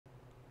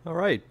All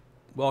right,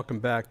 welcome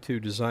back to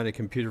Design a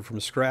Computer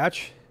from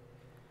Scratch.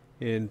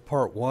 In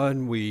part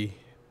one, we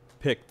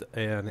picked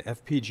an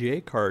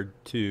FPGA card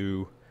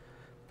to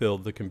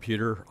build the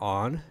computer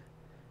on.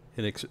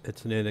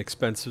 It's an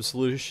inexpensive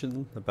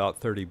solution, about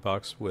 30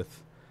 bucks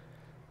with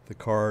the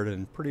card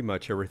and pretty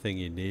much everything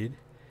you need.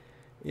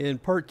 In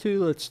part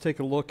two, let's take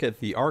a look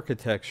at the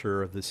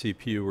architecture of the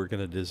CPU we're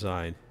going to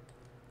design.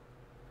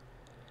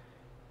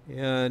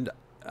 And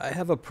I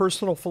have a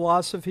personal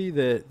philosophy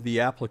that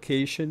the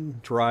application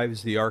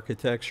drives the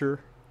architecture,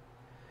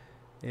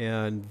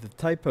 and the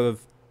type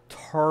of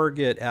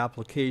target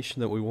application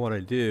that we want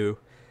to do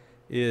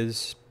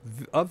is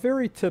a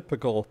very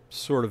typical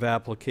sort of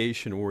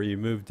application where you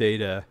move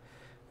data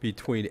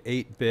between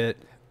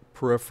 8-bit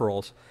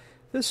peripherals.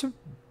 This would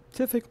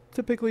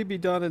typically be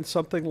done in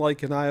something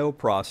like an I/O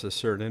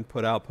processor, an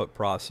input-output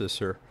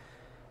processor,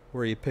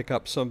 where you pick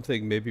up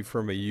something maybe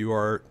from a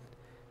UART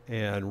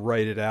and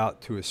write it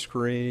out to a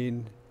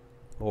screen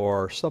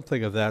or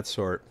something of that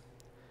sort.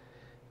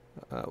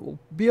 We'll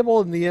be able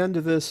in the end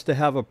of this to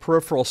have a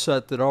peripheral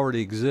set that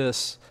already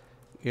exists,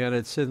 and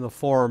it's in the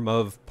form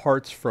of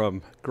parts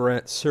from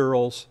Grant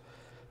Cyril's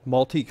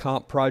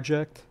multi-comp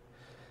project.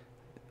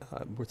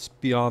 It's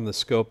beyond the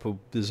scope of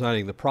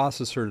designing the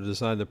processor to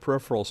design the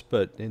peripherals,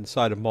 but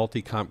inside of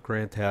multi-comp,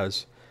 Grant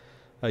has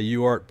a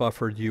UART,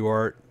 buffered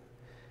UART,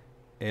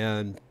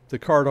 and the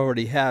card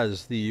already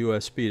has the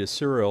USB to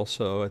serial,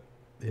 so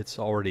it's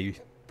already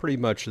pretty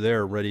much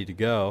there, ready to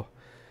go,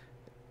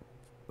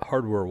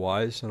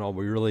 hardware-wise, and all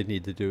we really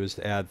need to do is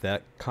to add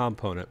that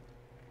component.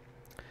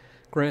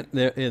 Grant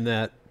in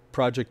that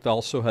project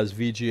also has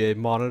VGA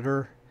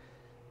monitor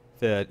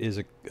that is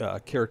a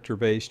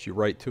character-based. You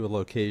write to a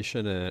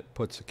location and it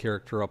puts a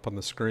character up on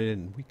the screen,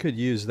 and we could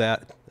use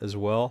that as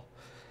well.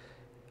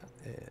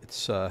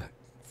 It's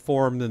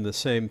formed in the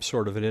same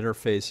sort of an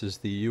interface as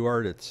the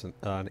UART. It's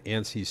an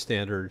ANSI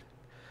standard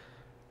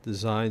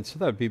design, so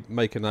that would be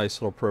make a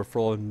nice little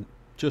peripheral. And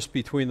just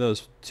between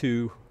those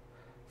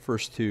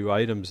first two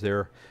items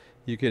there,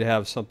 you could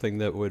have something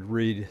that would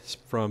read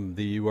from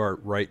the UART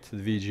right to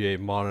the VGA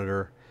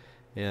monitor,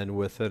 and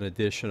with an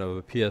addition of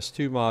a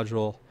PS2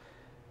 module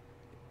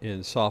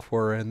in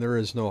software, and there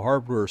is no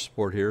hardware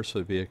support here, so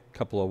it'd be a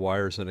couple of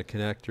wires and a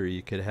connector.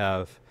 You could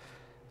have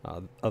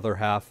other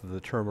half of the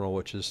terminal,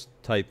 which is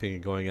typing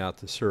and going out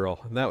to serial,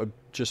 and that would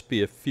just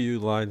be a few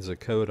lines of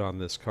code on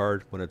this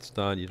card. When it's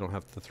done, you don't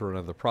have to throw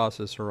another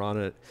processor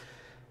on it,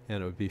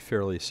 and it would be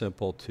fairly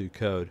simple to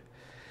code.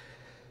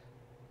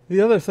 The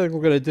other thing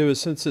we're going to do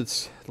is, since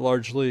it's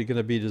largely going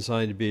to be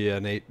designed to be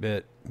an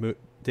 8-bit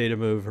data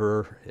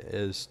mover,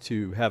 is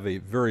to have a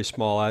very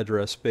small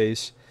address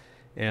space,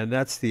 and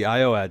that's the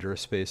I/O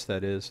address space.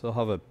 That is, they'll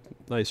have a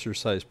nicer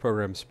sized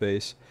program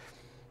space,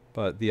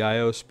 but the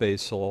I/O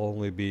space will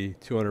only be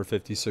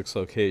 256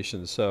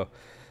 locations, so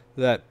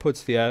that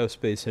puts the I/O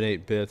space in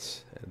 8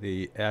 bits,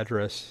 the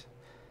address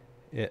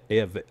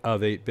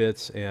of 8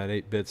 bits, and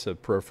 8 bits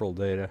of peripheral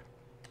data.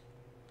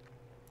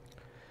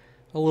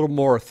 A little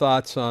more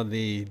thoughts on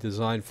the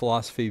design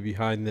philosophy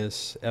behind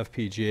this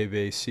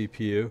FPGA-based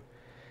CPU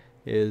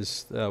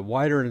is a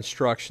wider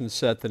instruction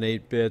set than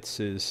 8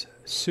 bits is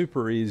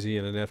super easy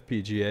in an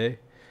FPGA.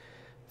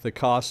 The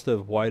cost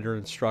of wider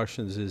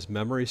instructions is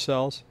memory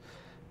cells,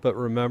 but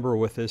remember,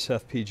 with this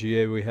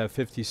FPGA we have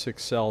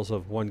 56 cells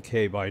of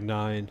 1K by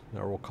 9,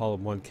 or we'll call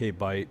them 1K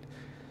byte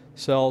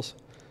cells,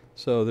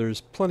 so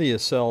there's plenty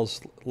of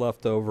cells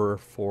left over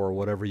for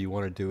whatever you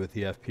want to do with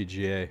the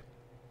FPGA.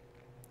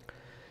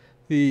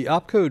 The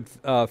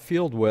opcode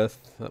field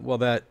width, well,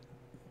 the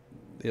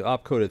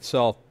opcode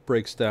itself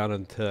breaks down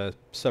into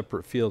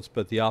separate fields,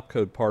 but the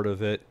opcode part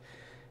of it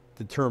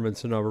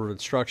determines the number of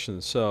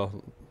instructions.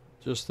 So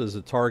just as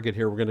a target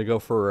here, we're going to go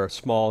for a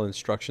small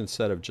instruction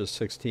set of just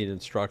 16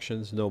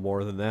 instructions, no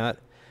more than that.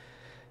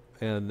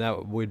 And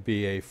that would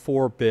be a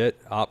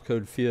 4-bit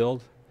opcode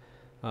field,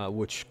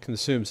 which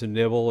consumes a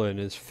nibble and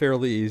is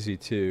fairly easy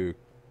to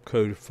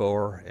code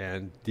for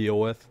and deal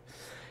with.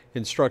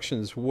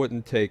 Instructions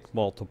wouldn't take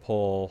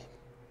multiple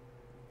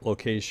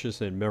locations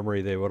in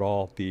memory. They would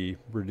all be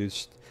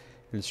reduced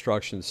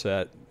instruction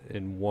set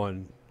in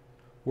one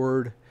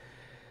word.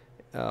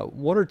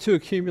 One or two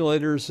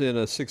accumulators in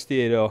a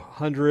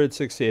 6800,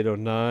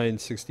 6809,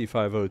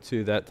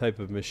 6502, that type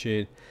of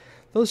machine.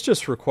 Those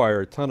just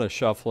require a ton of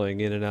shuffling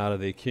in and out of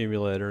the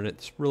accumulator, and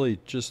it's really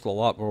just a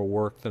lot more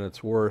work than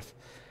it's worth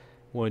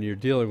when you're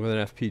dealing with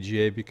an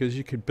FPGA, because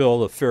you could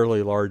build a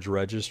fairly large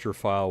register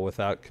file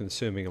without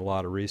consuming a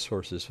lot of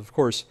resources. Of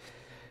course,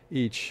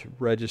 each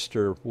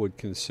register would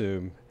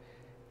consume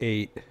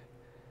 8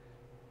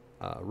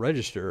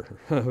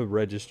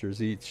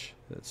 registers each.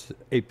 That's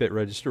 8-bit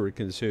register would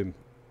consume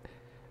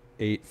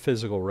 8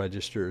 physical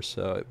registers,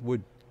 so it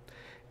would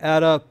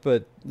add up,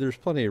 but there's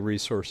plenty of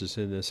resources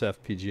in this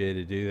FPGA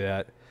to do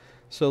that.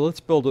 So let's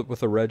build it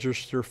with a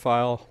register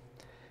file,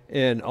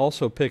 and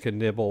also pick a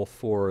nibble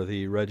for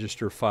the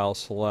register file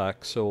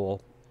select, so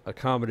we'll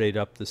accommodate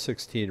up to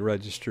 16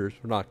 registers.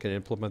 We're not going to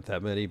implement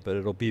that many, but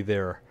it'll be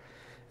there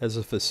as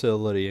a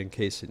facility in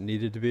case it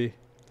needed to be.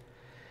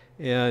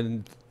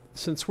 And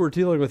since we're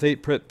dealing with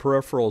 8-bit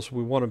peripherals,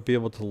 we want to be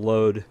able to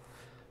load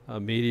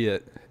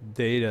immediate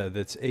data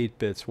that's 8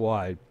 bits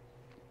wide.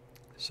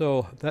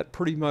 So that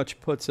pretty much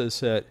puts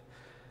us at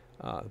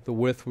the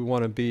width we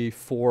want to be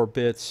 4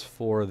 bits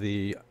for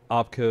the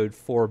opcode,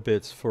 4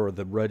 bits for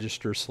the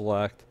register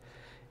select,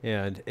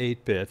 and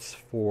 8 bits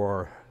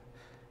for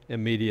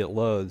immediate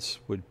loads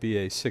would be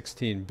a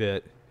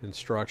 16-bit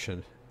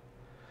instruction.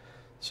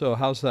 So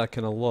how's that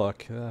going to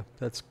look?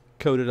 That's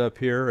coded up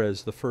here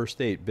as the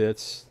first 8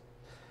 bits.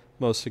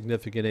 Most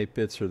significant 8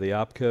 bits are the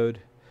opcode.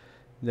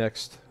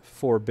 Next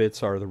 4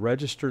 bits are the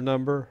register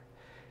number,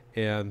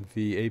 and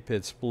the 8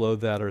 bits below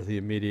that are the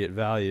immediate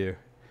value.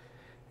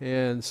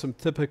 And some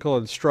typical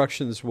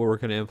instructions where we're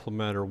going to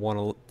implement or want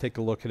to take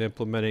a look at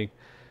implementing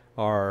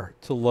are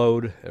to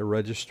load a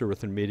register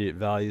with an immediate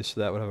value, so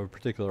that would have a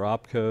particular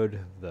opcode,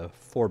 the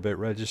 4-bit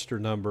register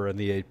number, and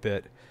the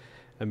 8-bit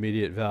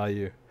immediate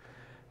value.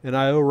 An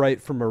I/O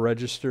write from a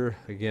register,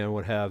 again,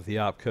 would have the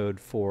opcode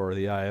for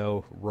the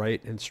I/O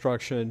write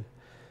instruction,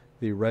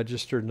 the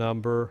register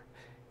number,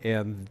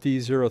 and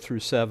D0 through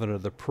 7 are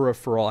the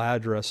peripheral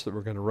address that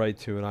we're going to write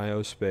to an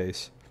I/O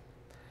space.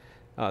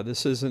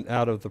 This isn't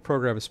out of the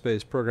program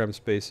space. Program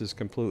space is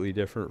completely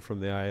different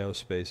from the I/O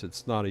space.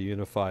 It's not a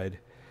unified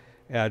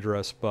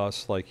address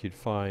bus like you'd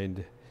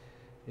find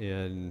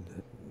in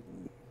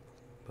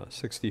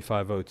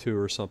 6502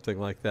 or something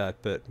like that,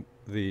 but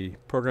the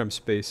program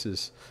space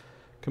is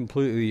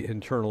completely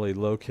internally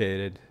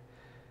located.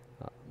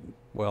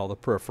 Well, the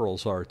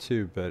peripherals are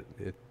too, but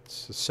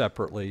it's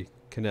separately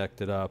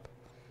connected up.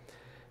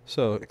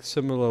 So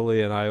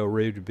similarly, an I/O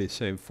read would be the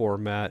same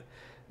format,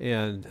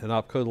 and an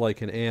opcode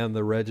like an AND,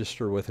 the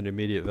register with an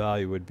immediate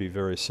value, would be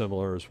very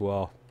similar as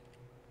well.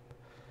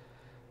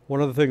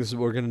 One of the things that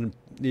we're going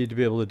to need to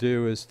be able to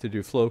do is to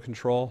do flow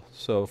control.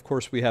 So of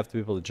course we have to be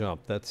able to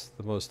jump. That's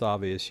the most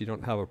obvious. You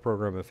don't have a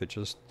program if it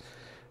just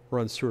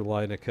runs through a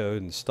line of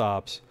code and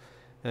stops.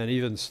 And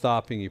even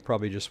stopping, you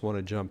probably just want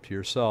to jump to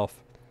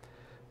yourself.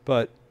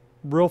 But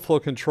real flow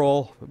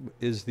control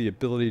is the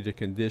ability to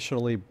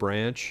conditionally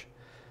branch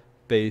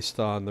based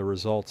on the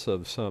results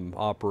of some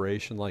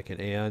operation like an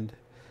AND.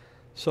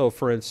 So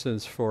for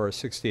instance, for a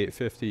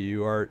 6850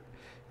 UART,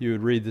 you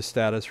would read the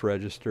status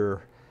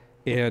register,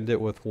 AND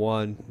it with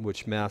 1,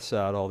 which masks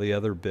out all the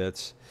other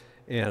bits,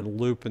 and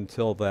loop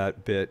until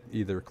that bit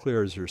either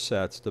clears or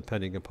sets,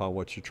 depending upon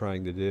what you're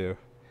trying to do.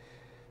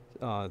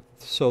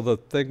 So the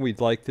thing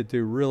we'd like to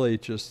do really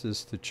just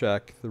is to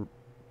check the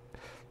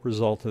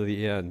result of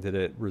the AND. Did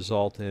it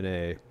result in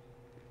a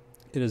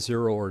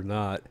 0 or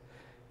not?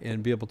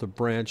 And be able to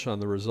branch on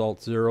the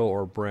result 0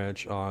 or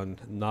branch on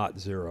not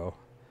 0.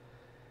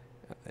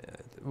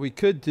 We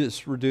could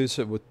just reduce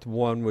it with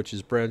 1, which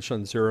is branch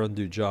on 0 and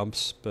do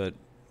jumps, but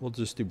we'll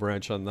just do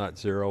branch on not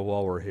 0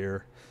 while we're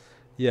here.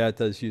 Yeah, it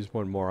does use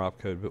one more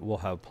opcode, but we'll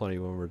have plenty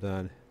when we're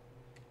done.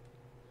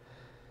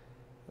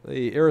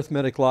 The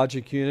arithmetic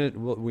logic unit,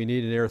 we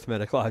need an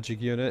arithmetic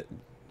logic unit,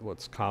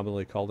 what's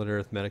commonly called an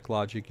arithmetic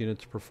logic unit,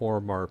 to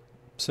perform our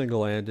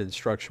single AND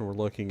instruction we're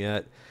looking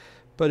at.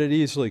 But it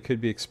easily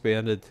could be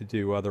expanded to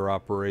do other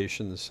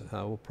operations.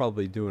 We'll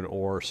probably do an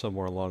OR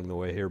somewhere along the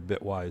way here,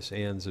 bitwise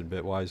ANDs and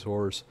bitwise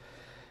ORs.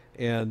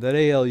 And that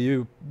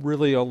ALU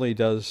really only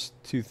does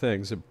 2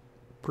 things. It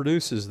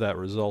produces that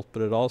result,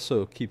 but it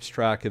also keeps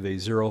track of a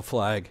 0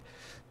 flag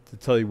to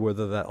tell you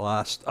whether that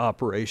last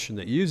operation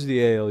that used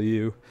the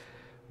ALU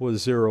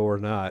was 0 or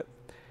not.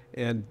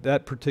 And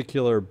that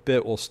particular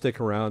bit will stick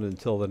around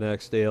until the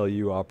next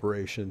ALU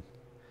operation.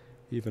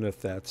 Even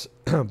if that's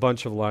a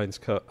bunch of lines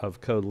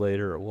of code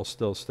later, it will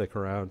still stick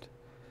around.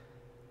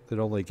 It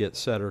only gets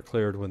set or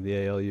cleared when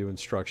the ALU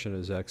instruction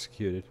is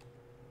executed.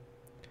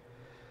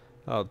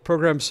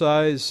 Program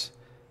size,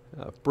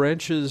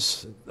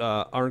 branches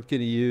aren't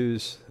going to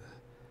use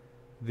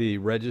the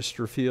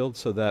register field,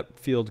 so that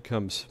field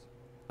comes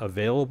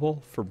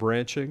available for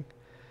branching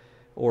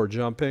or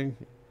jumping.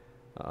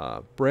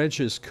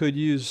 Branches could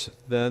use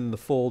then the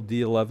full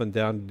D11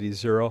 down to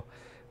D0.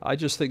 I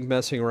just think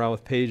messing around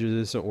with pages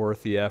isn't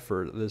worth the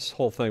effort. This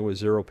whole thing with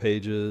 0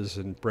 pages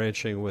and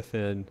branching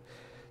within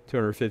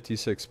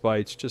 256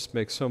 bytes just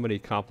makes so many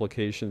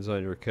complications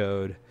on your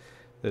code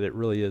that it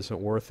really isn't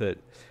worth it.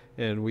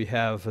 And we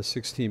have a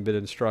 16-bit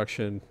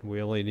instruction.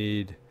 We only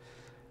need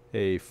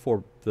the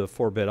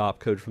 4-bit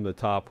opcode from the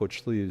top,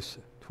 which leaves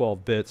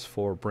 12 bits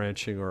for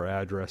branching or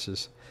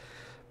addresses.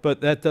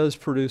 But that does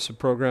produce a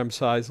program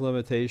size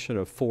limitation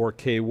of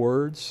 4K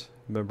words.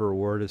 Remember, a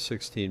word is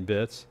 16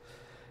 bits.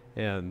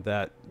 And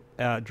that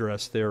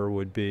address there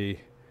would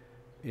be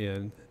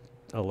in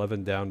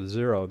 11 down to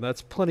 0. And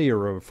that's plenty of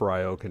room for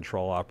I/O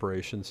control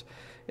operations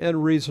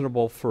and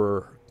reasonable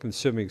for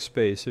consuming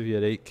space. If you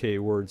had 8K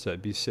words,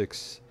 that'd be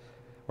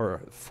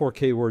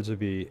 4K words would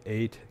be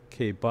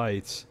 8K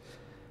bytes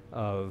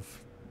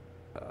of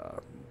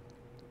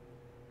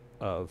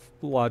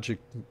logic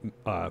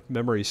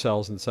memory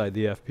cells inside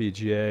the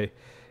FPGA.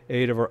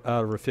 8 out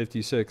of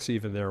 56,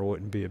 even there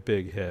wouldn't be a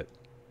big hit.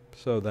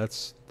 So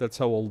that's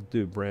how we'll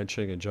do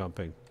branching and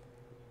jumping.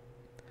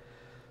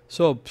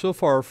 So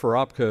far for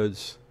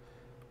opcodes,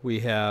 We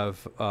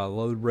have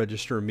load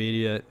register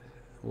immediate,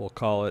 we'll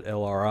call it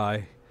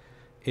LRI,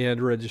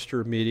 and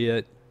register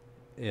immediate,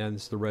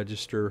 ends the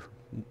register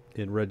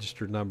in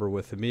register number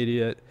with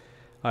immediate,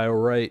 IO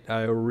write,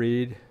 IO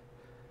read,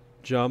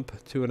 jump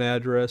to an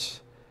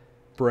address,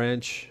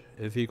 branch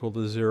if equal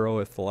to 0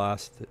 if the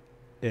last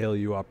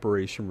ALU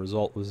operation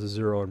result was a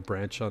 0, and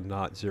branch on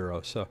not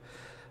 0. So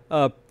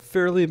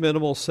fairly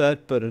minimal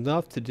set, but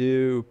enough to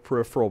do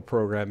peripheral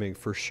programming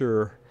for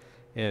sure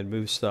and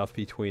move stuff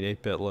between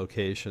 8-bit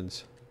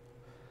locations.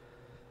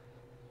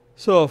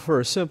 So for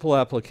a simple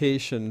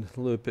application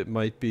loop, it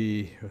might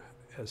be,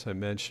 as I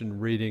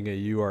mentioned, reading a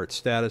UART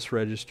status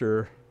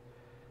register,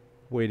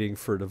 waiting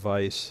for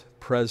device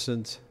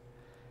present,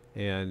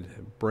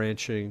 and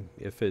branching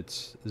if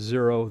it's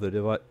 0,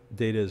 the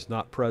data is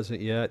not present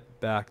yet,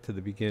 back to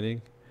the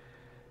beginning.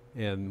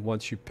 And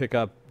once you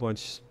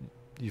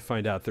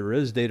find out there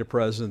is data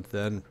present,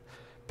 then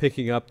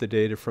picking up the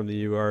data from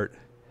the UART,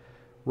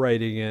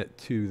 writing it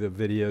to the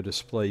video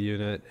display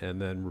unit,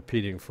 and then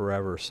repeating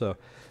forever. So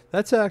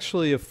that's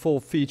actually a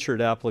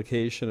full-featured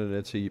application, and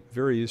it's a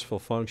very useful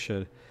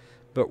function.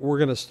 But we're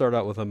going to start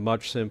out with a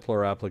much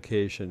simpler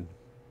application.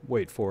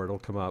 Wait for it, it'll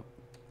come up.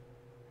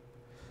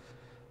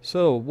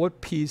 So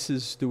what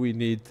pieces do we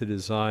need to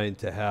design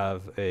to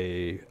have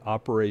a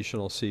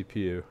operational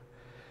CPU?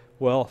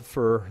 Well,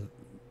 for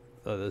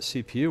the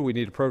CPU, we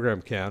need a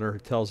program counter.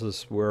 It tells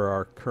us where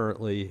our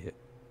currently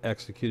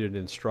executed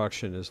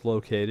instruction is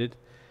located.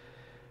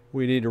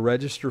 We need a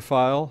register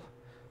file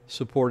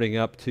supporting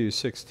up to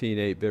 16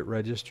 8-bit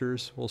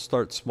registers. We'll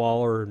start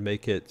smaller and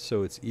make it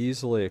so it's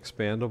easily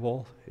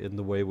expandable in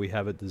the way we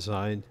have it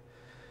designed.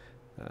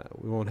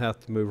 We won't have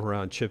to move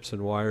around chips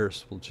and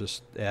wires. We'll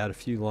just add a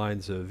few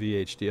lines of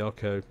VHDL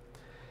code.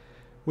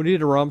 We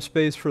need a ROM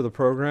space for the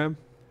program.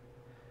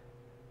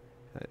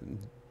 And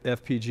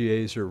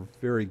FPGAs are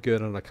very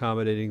good on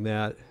accommodating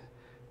that.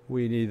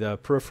 We need a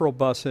peripheral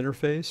bus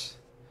interface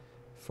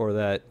for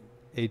that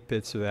 8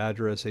 bits of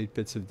address, 8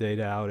 bits of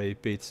data out,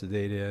 8 bits of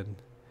data in,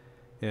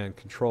 and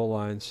control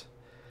lines.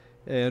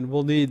 And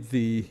we'll need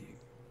the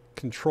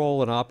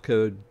control and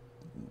opcode,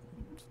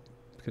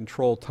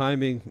 control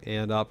timing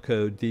and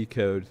opcode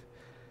decode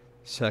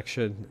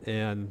section.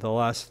 And the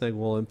last thing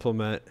we'll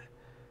implement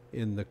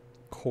in the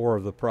core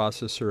of the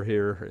processor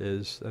here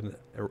is an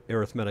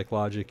arithmetic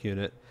logic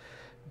unit.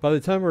 By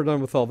the time we're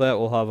done with all that,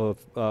 we'll have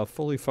a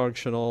fully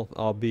functional,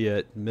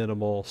 albeit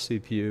minimal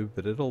CPU,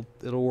 but it'll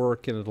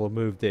work and it'll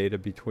move data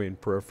between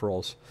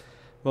peripherals,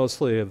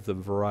 mostly of the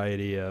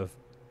variety of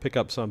pick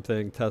up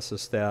something, test the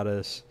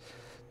status,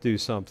 do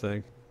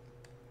something.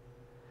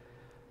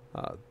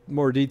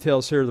 More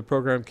details here. The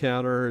program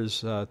counter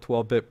is a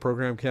 12-bit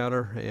program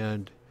counter,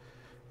 and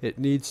it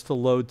needs to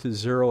load to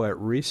 0 at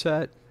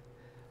reset.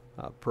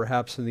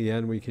 Perhaps in the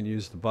end we can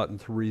use the button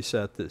to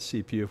reset the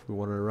CPU if we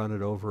want to run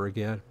it over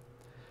again.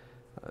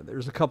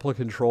 There's a couple of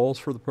controls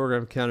for the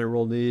program counter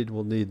we'll need.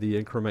 We'll need the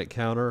increment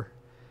counter,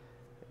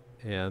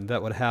 and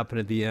that would happen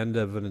at the end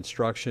of an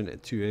instruction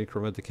to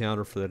increment the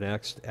counter for the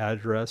next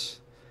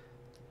address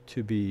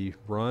to be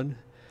run.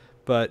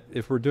 But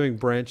if we're doing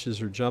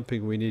branches or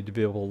jumping, we need to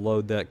be able to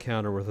load that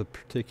counter with a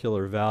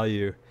particular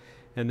value,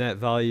 and that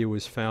value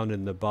is found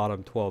in the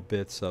bottom 12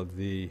 bits of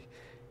the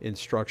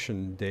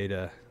instruction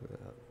data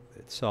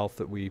itself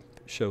that we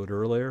showed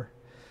earlier.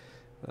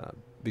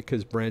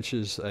 Because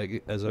branches,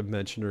 as I've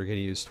mentioned, are going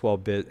to use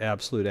 12-bit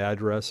absolute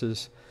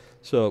addresses,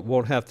 so it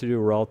won't have to do a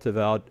relative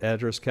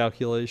address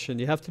calculation.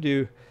 You have to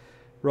do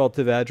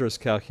relative address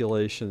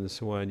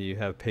calculations when you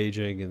have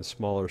paging in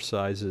smaller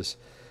sizes,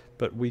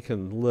 but we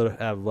can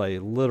have a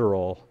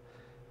literal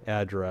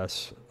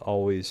address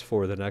always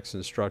for the next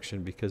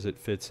instruction because it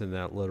fits in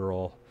that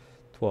literal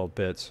 12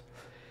 bits.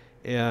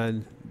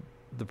 And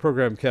the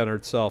program counter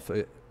itself,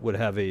 it would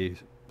have a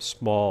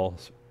small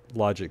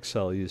logic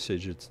cell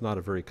usage. It's not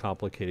a very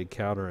complicated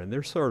counter, and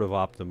they're sort of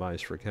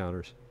optimized for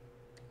counters.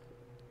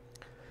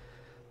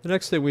 The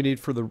next thing we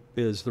need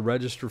is the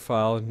register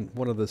file, and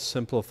one of the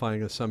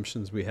simplifying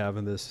assumptions we have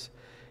in this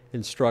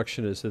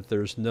instruction is that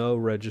there's no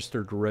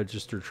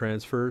register-to-register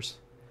transfers,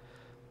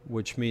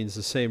 which means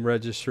the same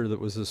register that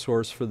was the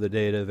source for the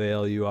data of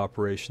ALU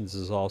operations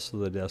is also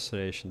the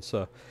destination.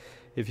 So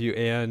if you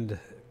AND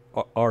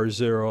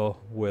R0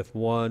 with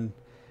 1,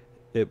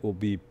 it will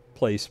be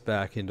placed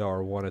back into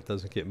R1. It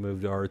doesn't get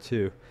moved to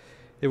R2.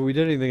 If we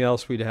did anything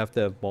else, we'd have to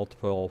have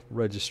multiple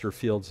register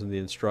fields in the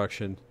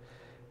instruction,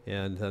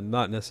 and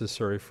not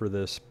necessary for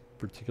this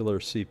particular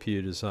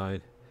CPU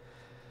design.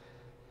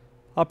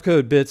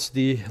 Opcode bits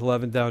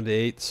D11 down to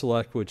 8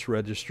 select which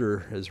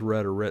register is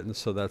read or written,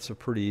 so that's a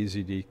pretty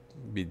easy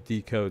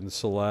decode and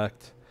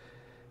select.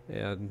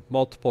 And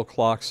multiple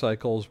clock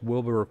cycles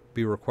will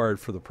be required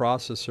for the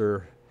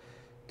processor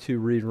to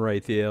read and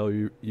write the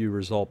ALU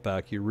result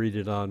back. You read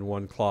it on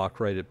one clock,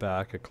 write it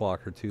back a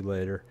clock or two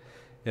later,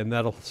 and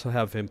that'll also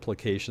have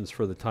implications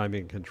for the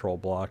timing control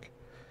block.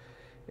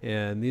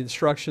 And the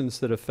instructions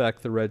that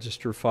affect the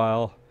register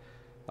file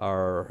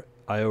are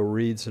IO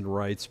reads and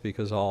writes,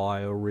 because all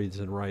IO reads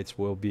and writes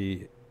will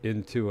be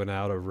into and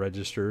out of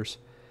registers.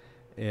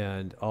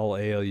 and all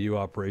ALU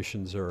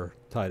operations are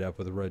tied up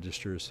with the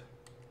registers.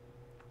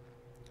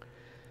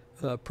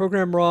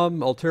 Program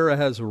ROM, Altera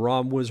has a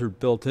ROM wizard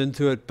built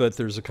into it, but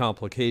there's a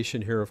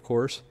complication here, of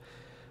course.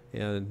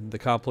 And the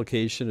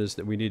complication is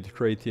that we need to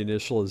create the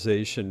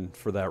initialization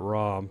for that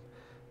ROM,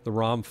 the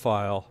ROM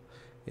file,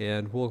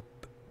 and we'll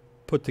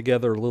put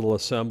together a little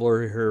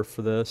assembler here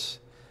for this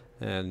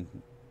and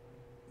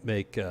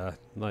make a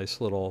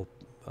nice little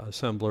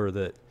assembler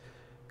that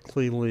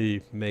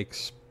cleanly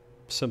makes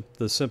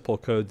the simple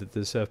code that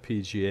this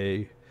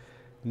FPGA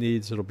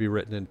needs. It'll be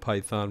written in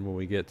Python when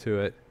we get to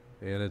it,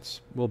 and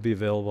will be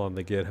available on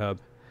the GitHub.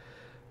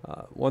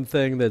 One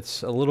thing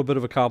that's a little bit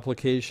of a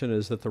complication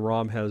is that the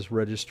ROM has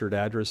registered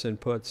address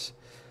inputs,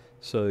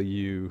 so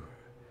you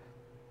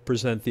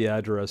present the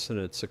address and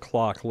it's a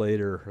clock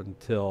later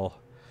until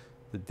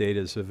the data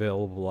is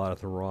available out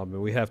of the ROM,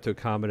 and we have to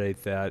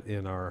accommodate that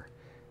in our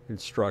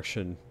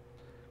instruction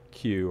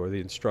queue or the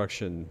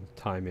instruction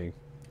timing.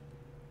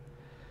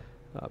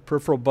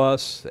 Peripheral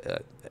bus,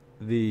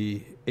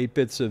 the 8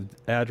 bits of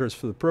address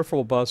for the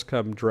peripheral bus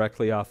come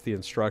directly off the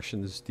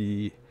instructions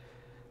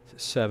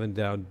D7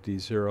 down to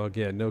D0.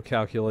 Again, no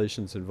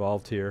calculations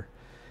involved here.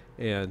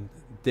 And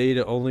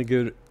data only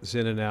goes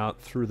in and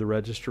out through the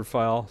register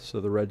file,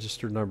 so the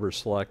register number is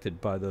selected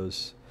by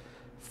those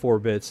 4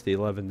 bits, the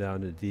 11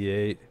 down to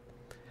D8.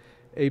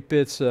 8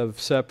 bits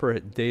of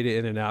separate data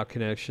in and out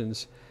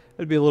connections.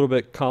 It'd be a little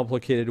bit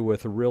complicated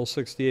with a real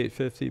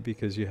 6850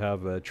 because you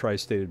have a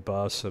tri-stated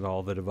bus and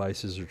all the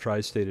devices are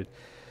tri-stated,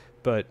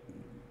 but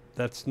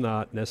that's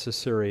not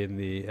necessary in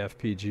the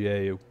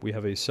FPGA. We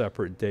have a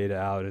separate data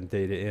out and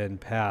data in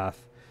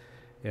path,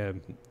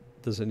 and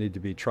doesn't need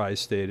to be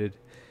tri-stated.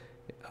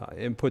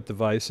 Input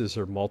devices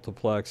are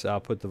multiplex,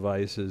 output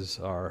devices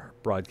are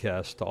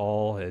broadcast to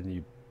all, and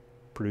you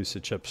produce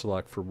a chip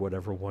select for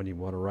whatever one you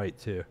want to write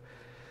to.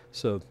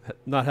 So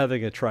not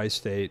having a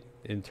tri-state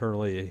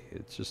internally,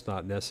 it's just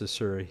not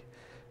necessary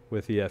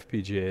with the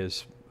FPGA.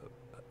 Is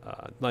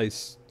a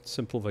nice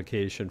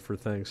simplification for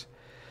things.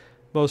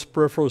 Most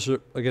peripherals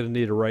are going to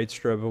need a write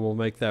strobe, and we'll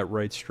make that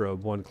write strobe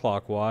 1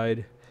 clock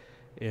wide,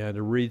 and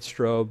a read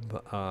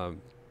strobe,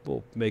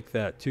 we'll make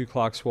that 2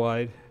 clocks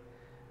wide.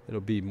 It'll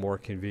be more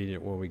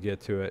convenient when we get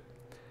to it.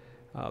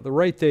 The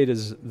write date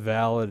is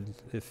valid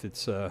if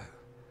it's a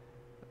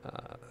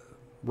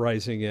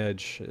rising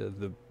edge.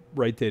 The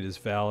write date is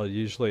valid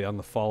usually on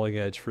the falling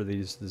edge for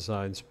these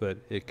designs, but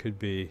it could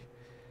be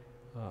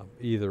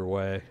either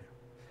way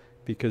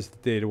because the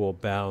data will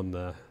bound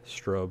the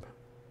strobe.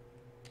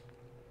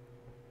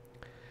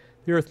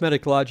 The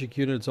arithmetic logic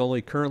unit is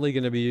only currently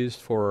going to be used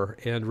for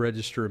AND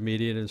register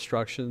immediate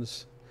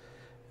instructions.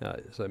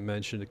 As I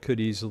mentioned, it could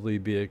easily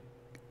be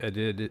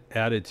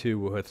added to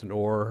with an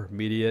OR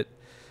immediate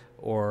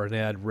or an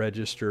add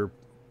register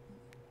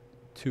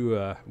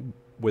to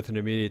with an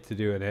immediate to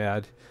do an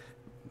add.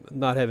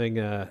 Not having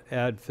an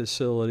add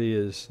facility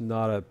is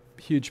not a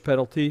huge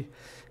penalty.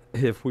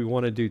 If we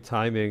want to do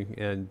timing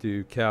and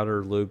do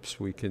counter loops,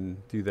 we can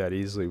do that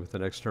easily with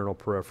an external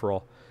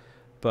peripheral,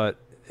 but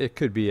it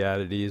could be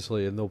added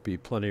easily, and there'll be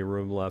plenty of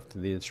room left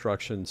in the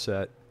instruction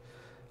set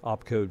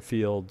opcode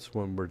fields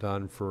when we're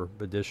done for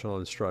additional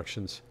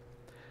instructions.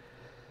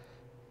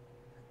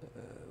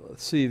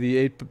 Let's see, the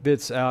 8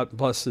 bits out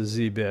plus the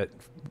Z bit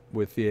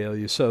with the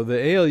ALU. So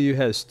the ALU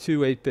has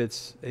two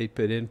 8-bit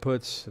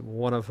inputs.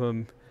 One of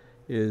them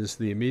is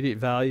the immediate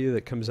value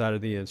that comes out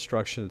of the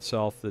instruction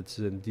itself that's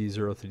in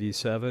D0 to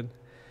D7.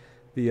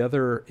 The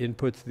other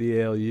input to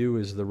the ALU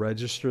is the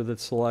register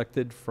that's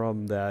selected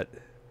from that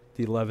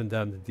D11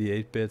 down to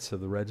D8 bits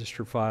of the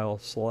register file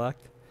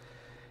select.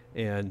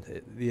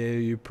 And the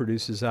ALU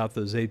produces out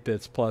those 8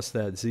 bits plus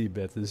that Z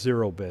bit, the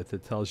 0 bit,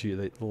 that tells you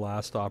that the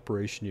last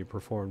operation you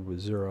performed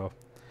was 0.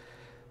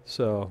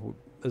 So,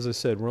 as I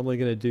said, we're only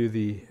going to do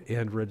the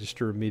AND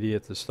register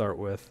immediate to start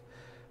with,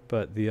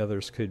 but the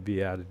others could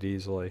be added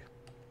easily.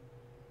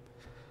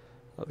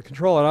 The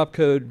control and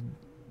opcode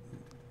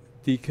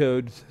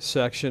decode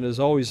section is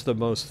always the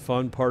most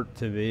fun part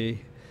to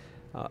me.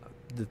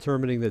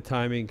 Determining the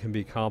timing can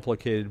be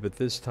complicated, but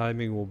this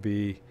timing will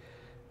be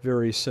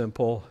very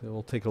simple. And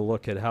we'll take a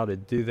look at how to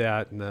do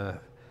that in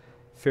a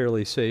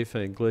fairly safe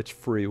and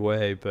glitch-free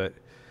way, but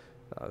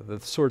the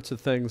sorts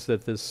of things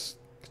that this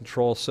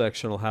control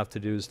section will have to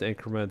do is to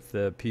increment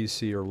the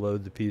PC or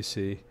load the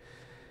PC.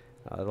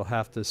 It'll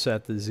have to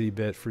set the Z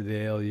bit for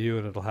the ALU,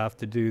 and it'll have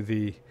to do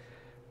the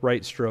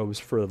write strobes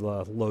for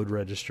the load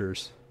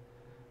registers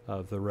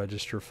of the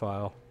register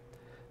file.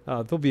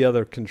 There'll be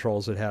other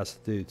controls it has to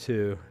do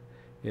too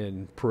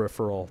in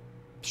peripheral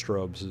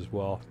strobes as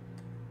well.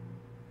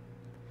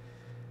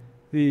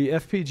 The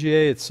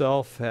FPGA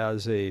itself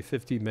has a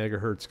 50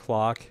 megahertz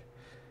clock,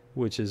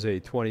 which is a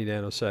 20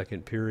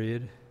 nanosecond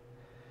period.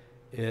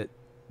 It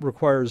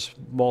requires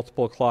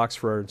multiple clocks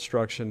for our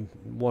instruction.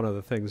 One of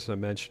the things I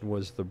mentioned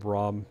was the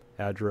ROM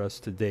address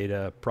to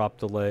data, prop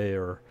delay,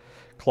 or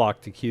clock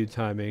to queue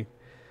timing.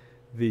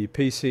 The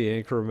PC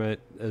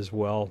increment as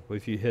well.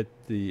 If you hit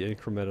the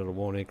increment, it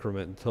won't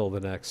increment until the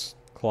next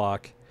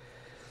clock.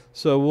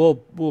 So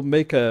we'll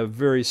make a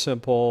very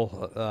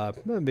simple,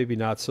 maybe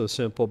not so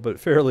simple, but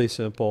fairly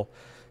simple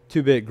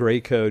 2-bit gray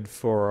code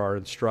for our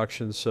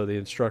instructions. So the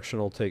instruction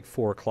will take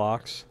 4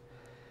 clocks.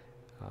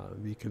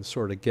 You can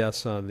sort of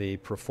guess on the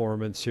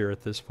performance here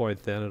at this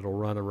point. Then it'll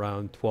run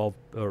around 12,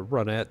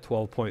 run at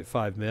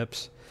 12.5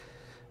 MIPS.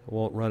 It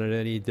won't run at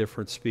any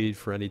different speed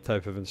for any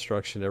type of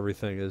instruction.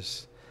 Everything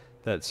is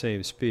that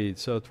same speed.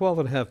 So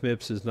 12.5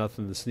 MIPS is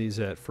nothing to sneeze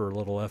at for a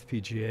little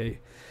FPGA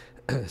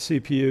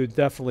CPU.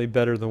 Definitely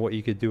better than what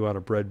you could do on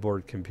a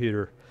breadboard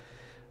computer.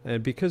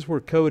 And because we're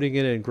coding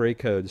it in gray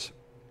codes,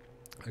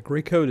 a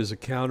gray code is a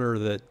counter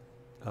that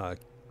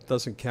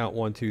doesn't count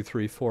 1, 2,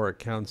 3, 4. It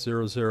counts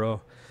 0,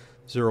 0,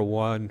 0,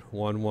 1,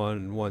 1, 1,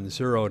 and 1,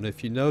 0. And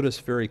if you notice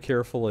very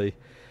carefully,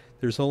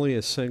 there's only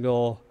a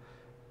single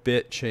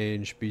bit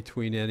change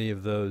between any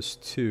of those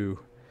two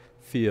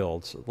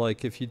fields.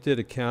 Like if you did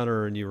a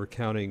counter and you were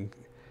counting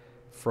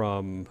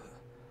from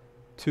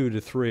 2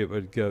 to 3, it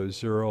would go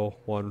 0,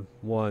 1,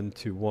 1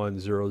 to 1,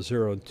 0,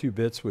 0, and 2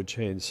 bits would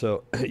change.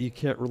 So you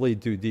can't really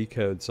do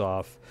decodes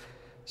off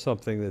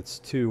something that's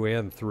 2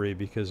 and 3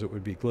 because it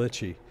would be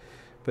glitchy.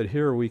 But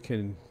here we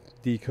can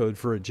decode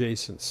for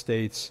adjacent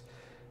states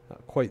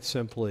quite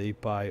simply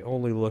by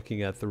only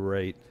looking at the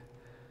right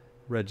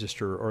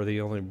register or the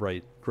only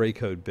right gray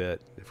code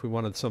bit. If we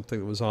wanted something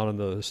that was on in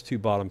those 2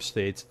 bottom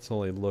states, it's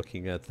only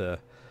looking at the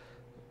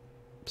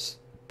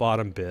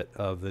bottom bit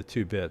of the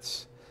 2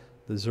 bits.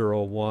 The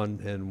 0,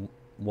 1 and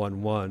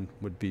 1, 1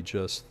 would be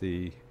just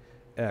the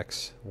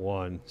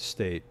X1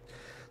 state.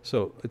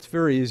 So it's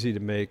very easy to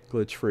make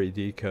glitch-free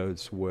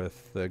decodes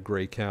with the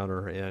gray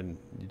counter, and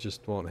you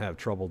just won't have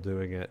trouble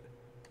doing it.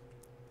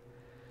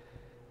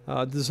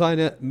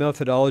 Design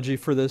methodology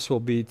for this will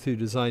be to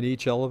design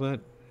each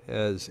element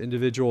as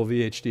individual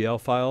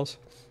VHDL files,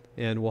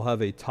 and we'll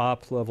have a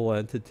top-level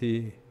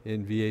entity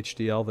in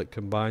VHDL that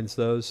combines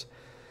those.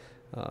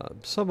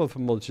 Some of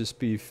them will just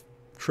be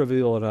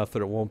trivial enough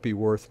that it won't be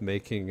worth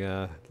making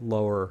a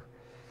lower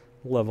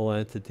level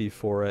entity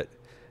for it,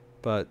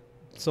 but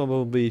some of them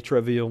will be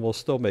trivial and we'll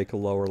still make a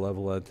lower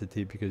level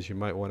entity because you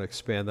might want to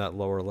expand that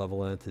lower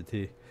level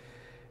entity.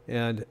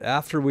 And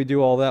after we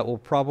do all that, we'll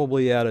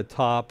probably add a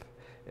top,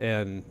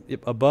 and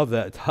above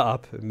that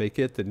top make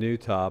it the new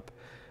top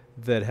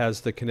that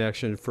has the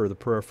connection for the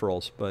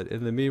peripherals. But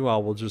in the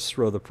meanwhile, we'll just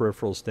throw the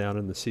peripherals down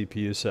in the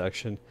CPU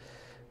section.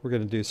 We're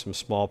going to do some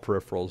small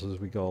peripherals as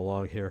we go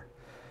along here.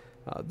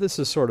 This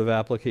is sort of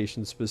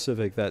application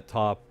specific, that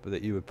top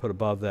that you would put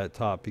above that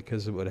top,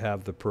 because it would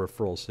have the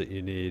peripherals that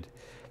you need.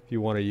 If you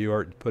want a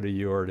UART, put a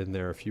UART in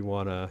there. If you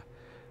want a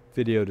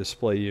video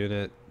display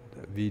unit,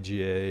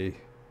 VGA,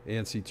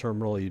 ANSI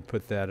terminal, you'd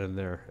put that in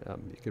there.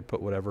 You could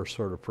put whatever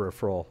sort of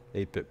peripheral,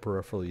 8-bit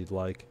peripheral you'd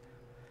like.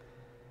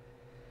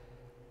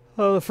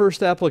 The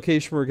first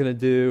application we're going to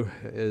do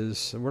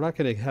is, and we're not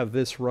going to have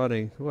this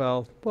running,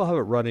 well, we'll have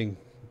it running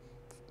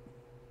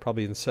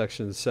probably in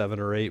section 7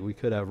 or 8. We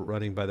could have it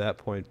running by that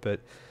point, but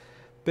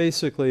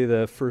basically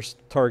the first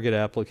target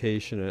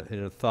application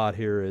in a thought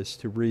here is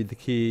to read the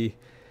key,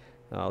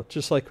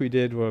 just like we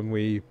did when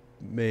we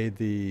made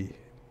the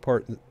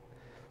part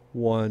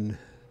 1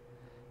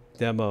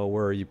 demo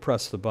where you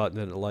press the button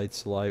and it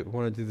lights the light. We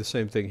want to do the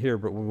same thing here,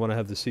 but we want to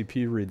have the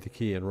CPU read the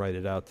key and write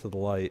it out to the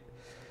light.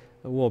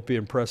 It won't be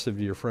impressive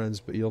to your friends,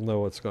 but you'll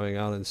know what's going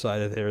on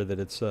inside of there, that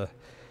it's a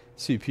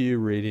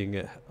CPU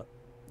reading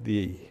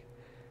the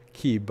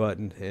key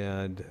button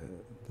and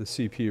the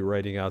CPU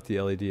writing out the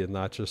LED and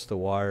not just the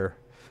wire.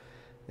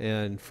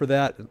 And for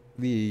that,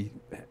 we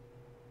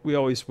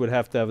always would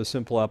have to have a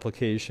simple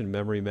application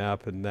memory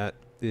map, and that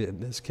in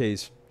this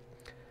case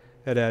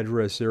at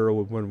address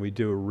 0, when we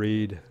do a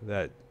read,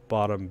 that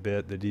bottom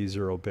bit, the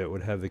D0 bit,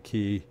 would have the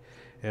key,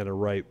 and a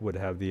write would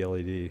have the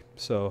LED.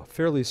 So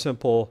fairly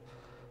simple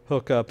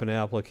hookup and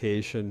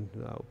application.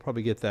 We'll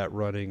probably get that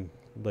running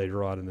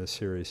later on in this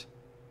series.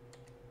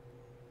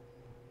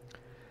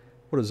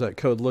 What does that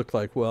code look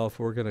like? Well, if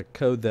we're going to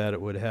code that,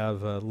 it would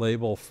have a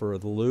label for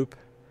the loop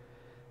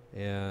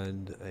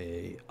and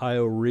a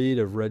IO read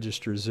of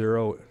register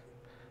 0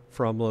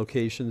 from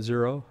location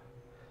 0.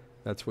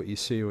 That's what you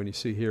see when you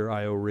see here.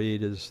 IO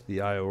read is the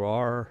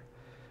IOR.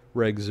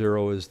 Reg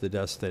 0 is the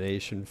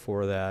destination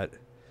for that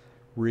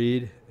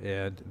read,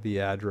 and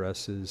the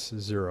address is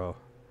 0.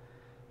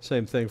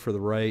 Same thing for the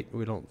write.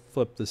 We don't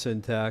flip the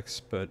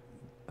syntax, but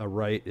a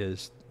write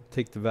is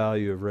take the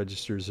value of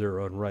register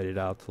 0 and write it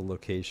out to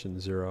location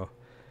 0,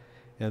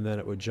 and then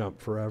it would jump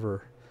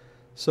forever.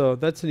 So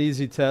that's an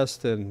easy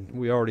test, and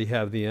we already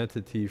have the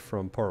entity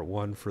from part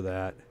 1 for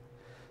that.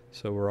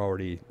 So we're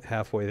already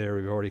halfway there.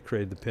 We've already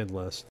created the pin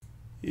list.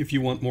 If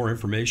you want more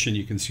information,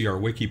 you can see our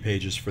wiki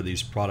pages for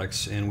these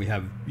products, and we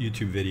have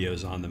YouTube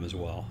videos on them as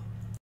well.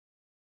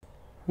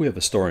 We have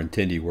a store in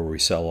Tindy where we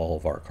sell all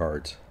of our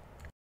cards.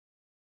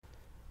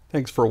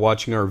 Thanks for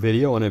watching our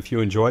video, and if you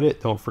enjoyed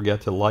it, don't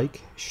forget to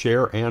like,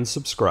 share, and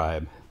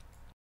subscribe.